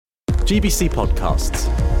GBC Podcasts.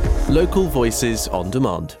 Local voices on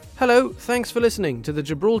demand. Hello, thanks for listening to the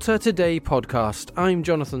Gibraltar Today podcast. I'm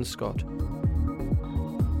Jonathan Scott.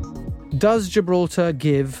 Does Gibraltar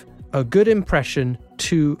give a good impression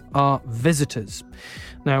to our visitors?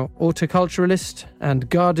 Now, horticulturalist and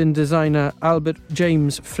garden designer Albert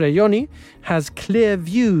James Frejoni has clear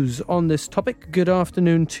views on this topic. Good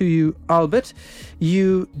afternoon to you, Albert.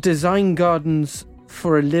 You design gardens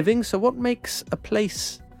for a living, so what makes a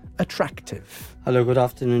place attractive? Hello, good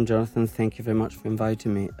afternoon, Jonathan. Thank you very much for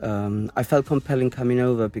inviting me. I felt compelling coming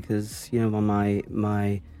over because, my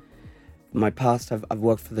past, I've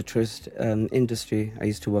worked for the tourist industry. I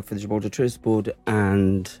used to work for the Gibraltar Tourist Board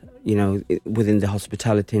and, within the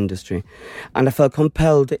hospitality industry. And I felt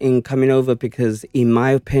compelled in coming over because, in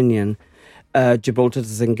my opinion, Gibraltar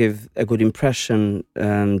doesn't give a good impression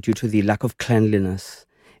due to the lack of cleanliness.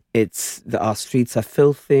 Our streets are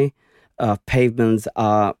filthy, our pavements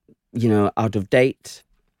are, out of date,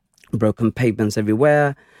 broken pavements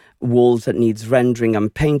everywhere, walls that needs rendering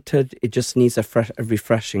and painted. It just needs a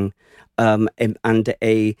refreshing and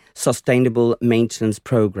a sustainable maintenance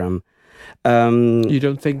program. You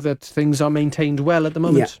don't think that things are maintained well at the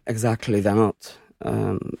moment? Yeah, exactly. They're not.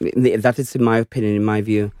 That is, in my opinion, in my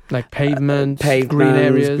view. Like pavements, green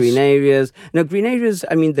areas. No, green areas,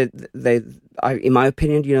 I mean, in my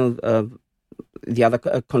opinion, the other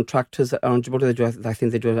contractors on Gibraltar, I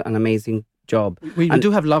think they do an amazing job. We do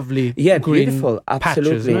have lovely green beautiful,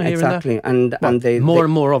 absolutely, patches, exactly, and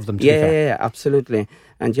more of them. Yeah, absolutely.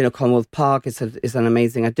 And Commonwealth Park is an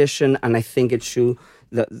amazing addition, and I think it should.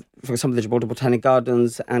 For example, the Gibraltar Botanic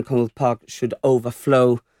Gardens and Commonwealth Park should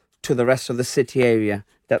overflow to the rest of the city area.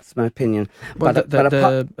 That's my opinion. Well, the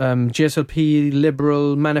GSLP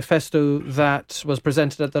Liberal manifesto that was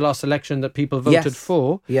presented at the last election that people voted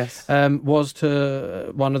for was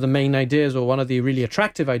to one of the main ideas, or one of the really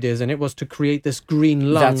attractive ideas in it, was to create this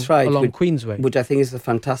green lung along Queensway. Which I think is a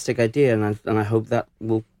fantastic idea, and I hope that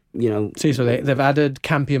will... So they've added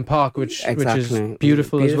Campion Park, which is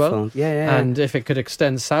beautiful as well. Yeah. And if it could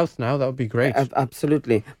extend south now, that would be great.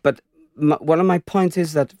 Absolutely. But one of my points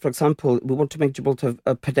is that, for example, we want to make Gibraltar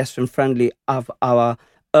pedestrian friendly. Our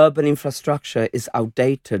urban infrastructure is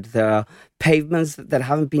outdated. There are pavements that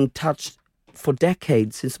haven't been touched for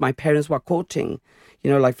decades, since my parents were courting.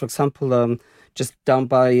 Like, for example, just down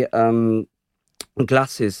by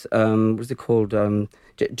Glasses, what's it called?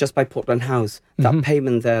 Just by Portland House, that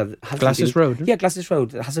pavement there. Glasses Road? Yeah, Glasses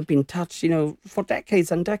Road. It hasn't been touched, for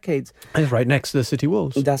decades and decades. And it's right next to the city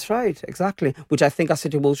walls. That's right, exactly. Which I think our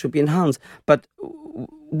city walls should be enhanced. But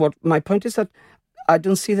what my point is that I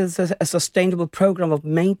don't see there's a sustainable program of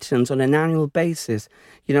maintenance on an annual basis.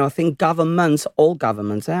 I think all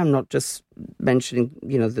governments, I'm not just mentioning,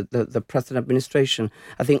 the present administration.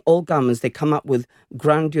 I think all governments, they come up with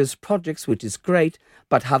grandiose projects, which is great,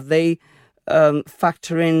 but have they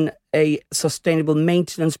factor in a sustainable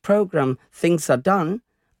maintenance program? Things are done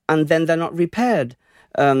and then they're not repaired.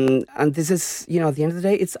 And this is, at the end of the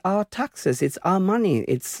day, it's our taxes, it's our money,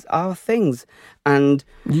 it's our things. And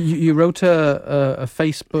you wrote a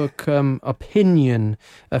Facebook opinion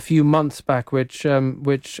a few months back, which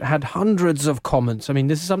had hundreds of comments. I mean,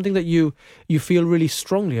 this is something that you feel really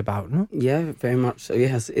strongly about, no? Yeah, very much so.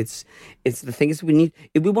 Yes, it's the thing is,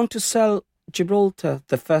 if we want to sell Gibraltar,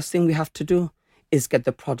 the first thing we have to do is get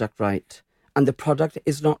the product right. And the product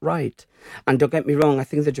is not right. And don't get me wrong, I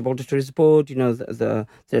think the Gibraltar Tourist Board, the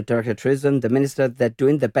Director of Tourism, the Minister, they're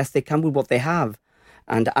doing the best they can with what they have.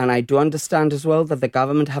 And I do understand as well that the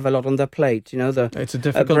government have a lot on their plate. It's a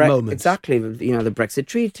difficult moment. Exactly. The Brexit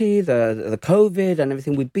Treaty, the COVID and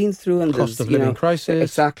everything we've been through. And cost of living crisis.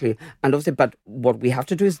 Exactly. And obviously, but what we have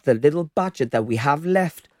to do is the little budget that we have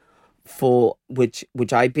left for which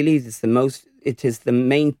I believe is the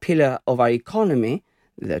main pillar of our economy,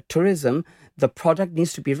 the tourism. The product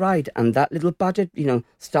needs to be right, and that little budget,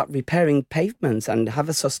 start repairing pavements and have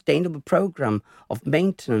a sustainable program of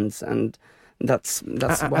maintenance, and that's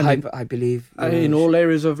what I believe. In all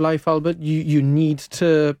areas of life, Albert, you need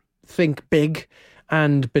to think big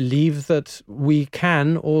and believe that we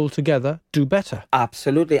can all together do better.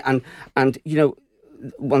 Absolutely, and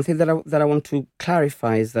one thing that I want to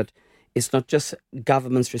clarify is that it's not just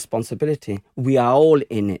government's responsibility. We are all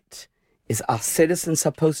in it. Is our citizens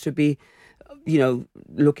supposed to be,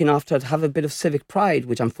 looking after, to have a bit of civic pride,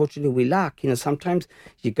 which unfortunately we lack. Sometimes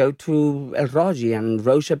you go to El Roji and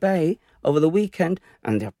Roja Bay over the weekend,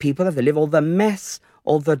 and there are people that they live all the mess,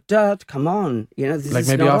 all the dirt. Come on, this like is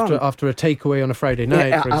maybe not after a takeaway on a Friday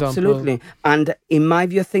night, for example. Absolutely. And in my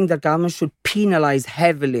view, I think that government should penalise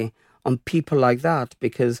heavily on people like that,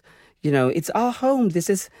 because it's our home. This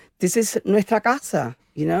is nuestra casa.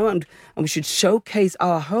 and we should showcase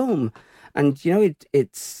our home. And, se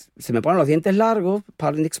me ponen los dientes largos,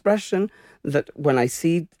 pardon the expression, that when I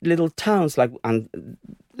see little towns like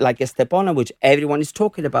Estepona, which everyone is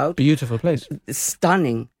talking about. Beautiful place.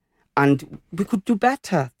 Stunning. And we could do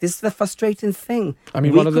better. This is the frustrating thing. I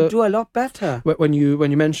mean, we could do a lot better. When you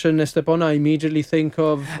mention Estepona, I immediately think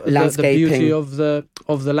of the beauty of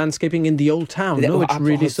the landscaping in the old town. It's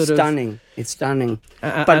really stunning. It's stunning.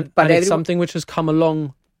 But it's something which has come a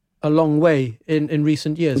long way in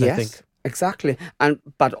recent years, yes, I think. Exactly.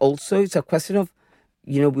 But also it's a question of,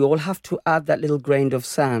 we all have to add that little grain of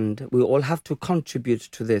sand. We all have to contribute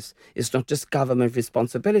to this. It's not just government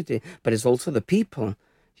responsibility, but it's also the people.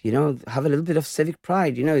 Have a little bit of civic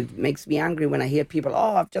pride. It makes me angry when I hear people,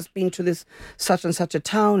 I've just been to this such and such a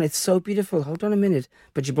town. It's so beautiful. Hold on a minute.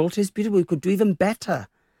 But Gibraltar is beautiful. We could do even better.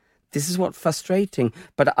 This is what's frustrating.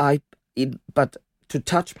 But to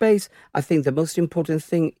touch base, I think the most important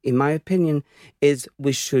thing, in my opinion, is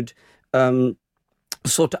we should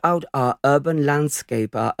sort out our urban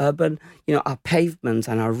landscape, our urban, our pavements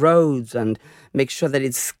and our roads, and make sure that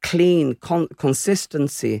it's clean,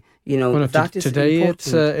 consistency. That is today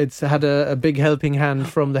important. It's had a big helping hand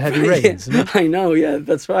from the heavy rains. Yeah, I know, yeah,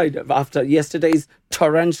 that's right. After yesterday's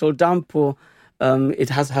torrential downpour, it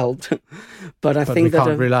has helped. But I think we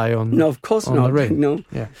can't rely on. No, of course on not. The rain. No.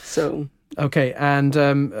 Yeah. So. Okay, and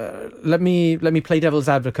let me play devil's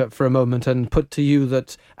advocate for a moment and put to you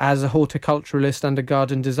that as a horticulturalist and a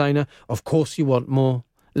garden designer, of course you want more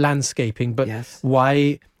landscaping, but yes.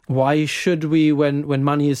 Why should we, when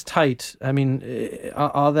money is tight? I mean,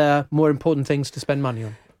 are there more important things to spend money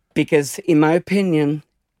on? Because in my opinion,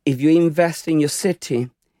 if you invest in your city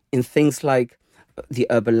in things like the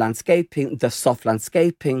urban landscaping, the soft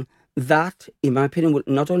landscaping, that, in my opinion, will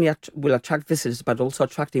not only will attract visitors, but also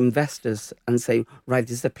attract investors and say, right,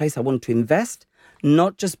 this is the place I want to invest,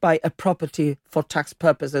 not just buy a property for tax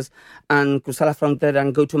purposes and cruzar la frontera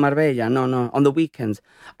and go to Marbella. No, on the weekends.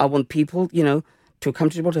 I want people, to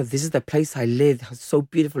come to Gibraltar. This is the place I live. It's so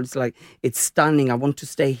beautiful. It's stunning. I want to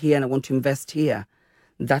stay here and I want to invest here.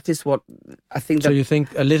 That is what I think. So you think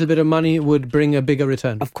a little bit of money would bring a bigger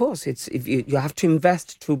return? Of course, if you have to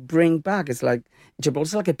invest to bring back. It's like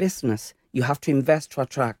Gibraltar's like a business. You have to invest to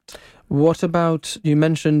attract. What about, you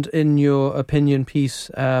mentioned in your opinion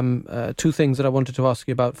piece two things that I wanted to ask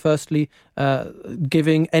you about. Firstly,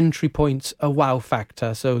 giving entry points a wow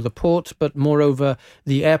factor. So the port, but moreover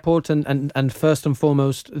the airport and first and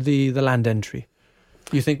foremost the land entry.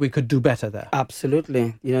 You think we could do better there?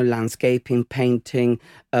 Absolutely. Landscaping, painting.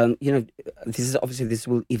 This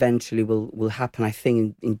will eventually will happen, I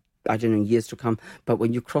think, in years to come. But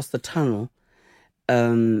when you cross the tunnel,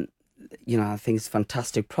 I think it's a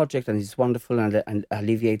fantastic project and it's wonderful and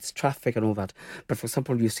alleviates traffic and all that. But for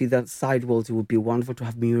example, you see that side walls, it would be wonderful to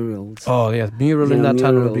have murals. Oh, yeah, mural in that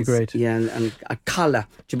tunnel would be great. Yeah, and a colour.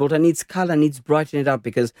 Gibraltar needs colour, needs brightening it up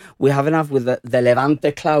because we have enough with the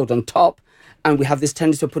Levante cloud on top. And we have this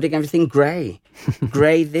tendency of putting everything grey.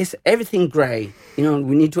 Everything grey. We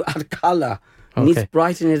need to add colour. We need to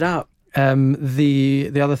brighten it up.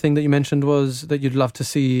 The other thing that you mentioned was that you'd love to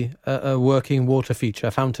see a working water feature,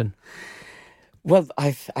 a fountain. Well,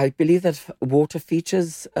 I believe that water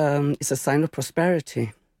features is a sign of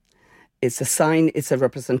prosperity. It's a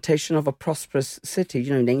representation of a prosperous city.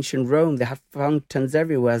 In ancient Rome, they had fountains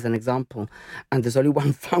everywhere as an example. And there's only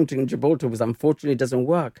one fountain in Gibraltar, which unfortunately doesn't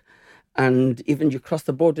work. And even you cross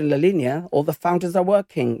the border in La Linea, all the fountains are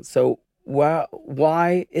working. So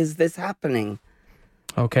why is this happening?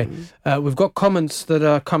 Okay, we've got comments that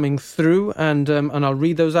are coming through, and I'll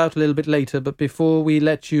read those out a little bit later. But before we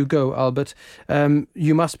let you go, Albert,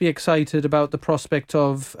 you must be excited about the prospect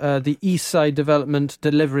of the East Side development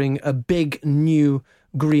delivering a big new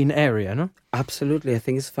green area, no? Absolutely, I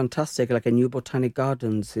think it's fantastic, like a new botanic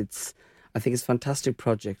gardens. I think it's a fantastic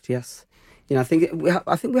project. Yes. I think we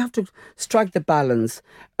have to strike the balance.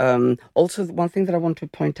 Also, one thing that I want to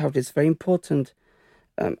point out is very important.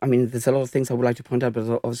 There's a lot of things I would like to point out,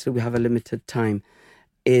 but obviously we have a limited time.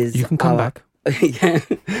 You can come back. Yeah,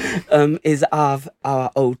 is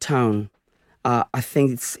our old town. I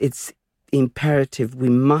think it's imperative. We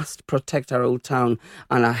must protect our old town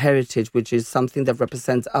and our heritage, which is something that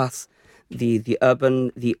represents us. The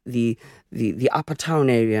urban, the upper town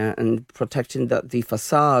area, and protecting the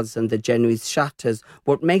facades and the Genoese shutters,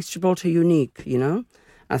 what makes Gibraltar unique,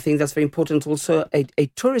 I think that's very important. Also a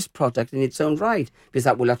tourist project in its own right, because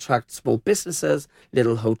that will attract small businesses,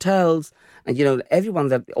 little hotels, and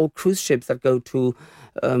everyone, all cruise ships that go to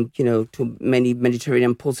to many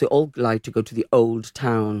Mediterranean ports, they all like to go to the old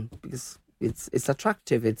town because it's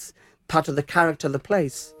attractive. It's part of the character of the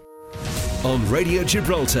place. on Radio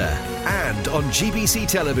Gibraltar and on GBC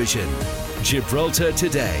Television. Gibraltar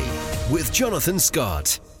Today with Jonathan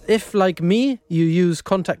Scott. If, like me, you use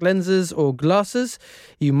contact lenses or glasses,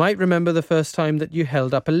 you might remember the first time that you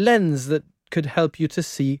held up a lens that could help you to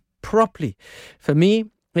see properly. For me,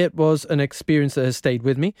 it was an experience that has stayed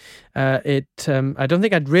with me. I don't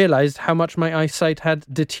think I'd realised how much my eyesight had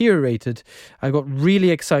deteriorated. I got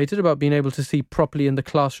really excited about being able to see properly in the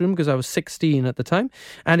classroom because I was 16 at the time,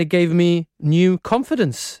 and it gave me new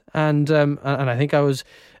confidence. And I think I was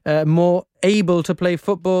more able to play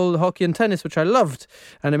football, hockey and tennis, which I loved,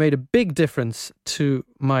 and it made a big difference to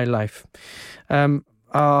my life.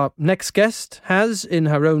 Our next guest has, in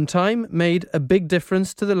her own time, made a big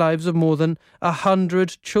difference to the lives of more than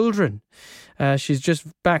 100 children. She's just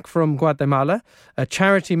back from Guatemala, a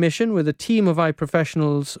charity mission with a team of eye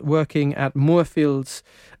professionals working at Moorfields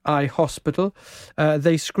Eye Hospital.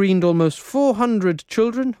 They screened almost 400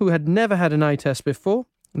 children who had never had an eye test before.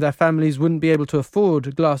 Their families wouldn't be able to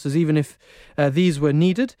afford glasses even if these were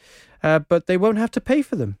needed, but they won't have to pay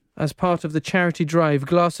for them. As part of the charity drive,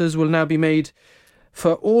 glasses will now be made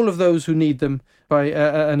for all of those who need them by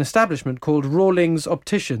an establishment called Rawlings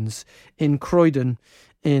Opticians in Croydon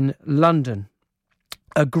in London.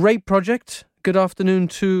 A great project. Good afternoon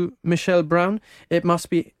to Michelle Brown. It must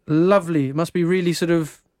be lovely. It must be really sort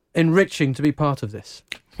of enriching to be part of this.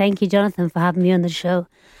 Thank you, Jonathan, for having me on the show.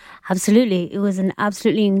 Absolutely. It was an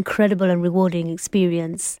absolutely incredible and rewarding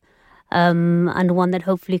experience, and one that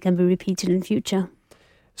hopefully can be repeated in future.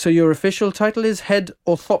 So your official title is head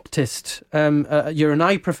orthoptist. You're an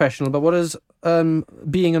eye professional, but what does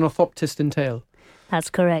being an orthoptist entail? That's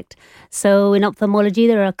correct. So in ophthalmology,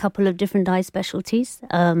 there are a couple of different eye specialties.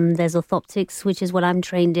 There's orthoptics, which is what I'm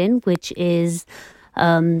trained in, which is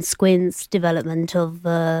squints, development of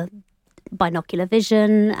binocular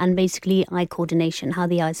vision, and basically eye coordination, how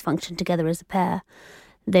the eyes function together as a pair.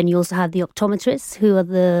 Then you also have the optometrists, who are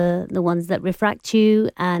the ones that refract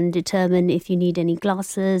you and determine if you need any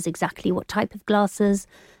glasses, exactly what type of glasses.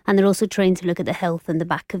 And they're also trained to look at the health and the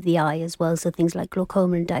back of the eye as well, so things like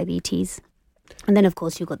glaucoma and diabetes. And then, of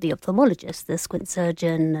course, you've got the ophthalmologist, the squint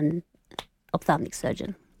surgeon and ophthalmic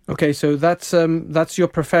surgeon. Okay, so that's your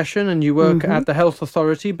profession, and you work at the Health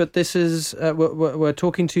Authority. But this is we're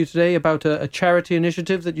talking to you today about a charity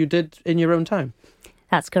initiative that you did in your own time.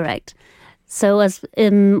 That's correct. So as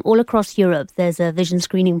all across Europe, there's a vision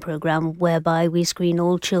screening program whereby we screen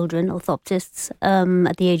all children, orthoptists,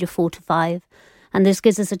 at the age of 4 to 5. And this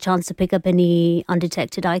gives us a chance to pick up any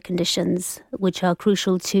undetected eye conditions, which are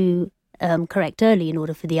crucial to correct early in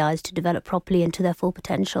order for the eyes to develop properly and to their full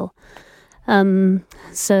potential.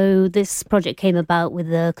 So this project came about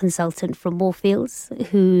with a consultant from Moorfields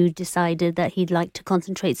who decided that he'd like to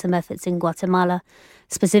concentrate some efforts in Guatemala,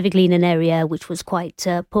 specifically in an area which was quite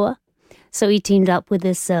poor. So he teamed up with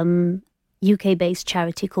this UK-based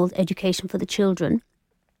charity called Education for the Children.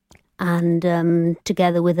 And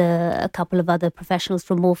together with a couple of other professionals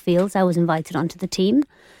from Moorfields, I was invited onto the team.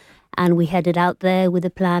 And we headed out there with a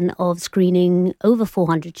plan of screening over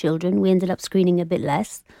 400 children. We ended up screening a bit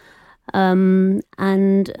less.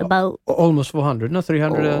 And about... Almost 400, no?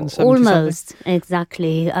 370 Almost, something?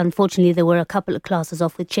 Exactly. Unfortunately, there were a couple of classes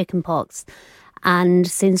off with chickenpox. And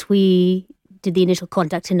since we did the initial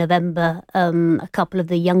contact in November, a couple of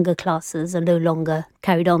the younger classes are no longer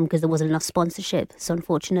carried on because there wasn't enough sponsorship. So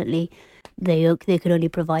unfortunately, they could only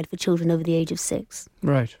provide for children over the age of 6.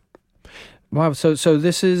 Right. Wow. So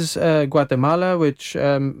this is Guatemala, which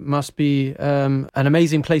must be an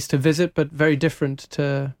amazing place to visit, but very different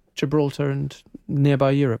to Gibraltar and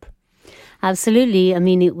nearby Europe. Absolutely. I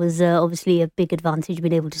mean, it was obviously a big advantage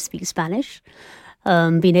being able to speak Spanish.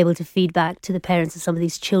 Being able to feed back to the parents of some of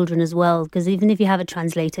these children as well, because even if you have a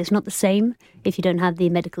translator, it's not the same if you don't have the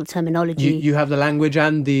medical terminology. You have the language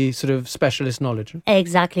and the sort of specialist knowledge.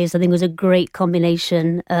 Exactly. So I think it was a great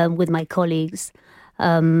combination with my colleagues.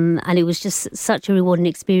 And it was just such a rewarding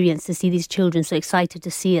experience to see these children so excited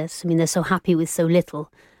to see us. I mean, they're so happy with so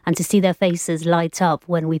little. And to see their faces light up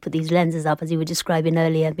when we put these lenses up, as you were describing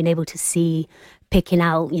earlier, being able to see, picking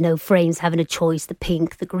out, frames, having a choice, the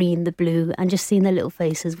pink, the green, the blue, and just seeing their little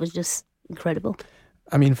faces was just incredible.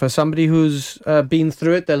 I mean, for somebody who's been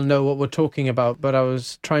through it, they'll know what we're talking about. But I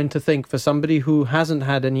was trying to think, for somebody who hasn't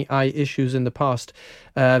had any eye issues in the past,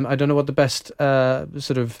 I don't know what the best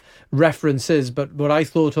sort of reference is, but what I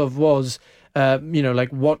thought of was,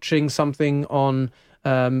 like watching something on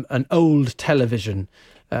an old television.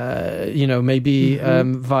 Maybe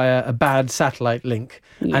via a bad satellite link,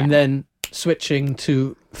 and then switching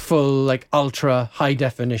to full, like, ultra high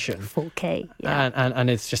definition, 4K, and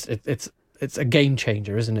it's just it's it's a game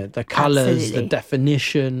changer, isn't it? The colours, Absolutely. the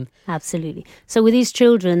definition. Absolutely. So with these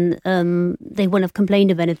children, they wouldn't have complained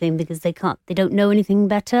of anything because they don't know anything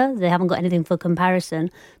better. They haven't got anything for comparison.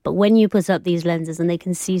 But when you put up these lenses and they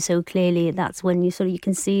can see so clearly, that's when you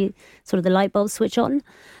can see sort of the light bulb switch on.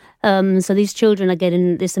 So these children are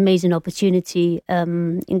getting this amazing opportunity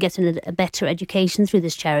in getting a better education through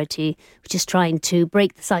this charity, which is trying to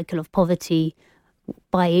break the cycle of poverty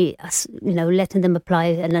by letting them apply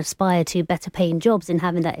and aspire to better paying jobs and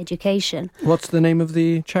having that education. What's the name of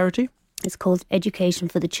the charity? It's called Education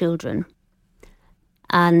for the Children.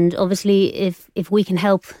 And obviously, if we can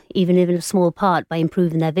help, even in a small part, by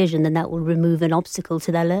improving their vision, then that will remove an obstacle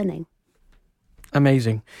to their learning.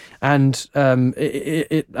 Amazing. And I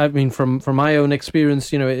mean, from my own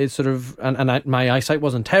experience, it's sort of, my eyesight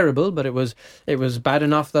wasn't terrible, but it was bad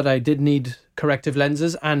enough that I did need corrective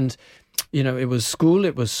lenses. And it was school,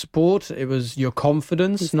 it was sport, it was your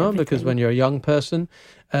confidence, It's no? everything. Because when you're a young person,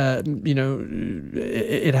 it's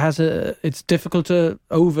difficult to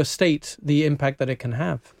overstate the impact that it can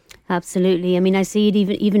have. Absolutely. I mean, I see it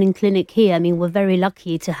even in clinic here. I mean, we're very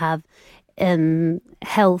lucky to have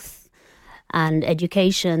health and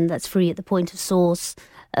education that's free at the point of source.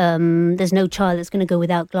 There's no child that's going to go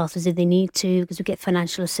without glasses if they need to, because we get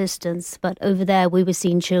financial assistance. But over there, we were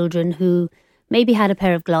seeing children who maybe had a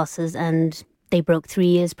pair of glasses and they broke 3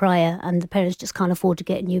 years prior, and the parents just can't afford to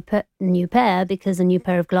get a new pair because a new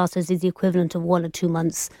pair of glasses is the equivalent of 1 or 2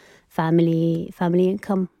 months family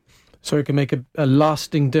income. So it can make a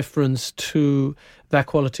lasting difference to their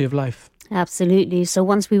quality of life. Absolutely. So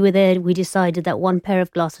once we were there, we decided that 1 pair of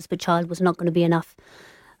glasses per child was not going to be enough.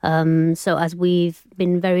 So as we've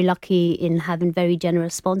been very lucky in having very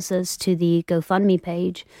generous sponsors to the GoFundMe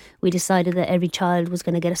page, we decided that every child was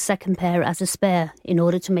going to get a second pair as a spare in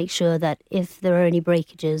order to make sure that if there are any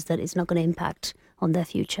breakages, that it's not going to impact on their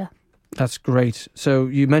future. That's great. So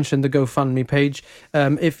you mentioned the GoFundMe page.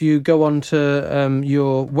 If you go onto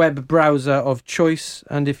your web browser of choice,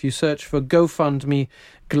 and if you search for GoFundMe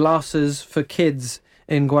Glasses for Kids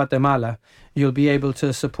in Guatemala, you'll be able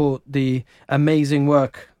to support the amazing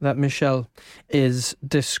work that Michelle is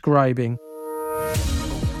describing.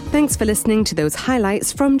 Thanks for listening to those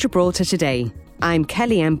highlights from Gibraltar Today. I'm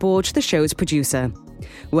Kelly-Ann Borge, the show's producer.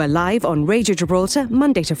 We're live on Radio Gibraltar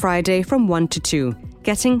Monday to Friday from 1 to 2,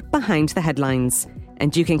 getting behind the headlines.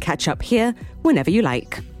 And you can catch up here whenever you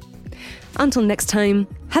like. Until next time,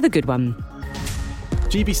 have a good one.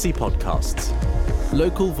 GBC Podcasts.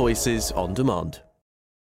 Local voices on demand.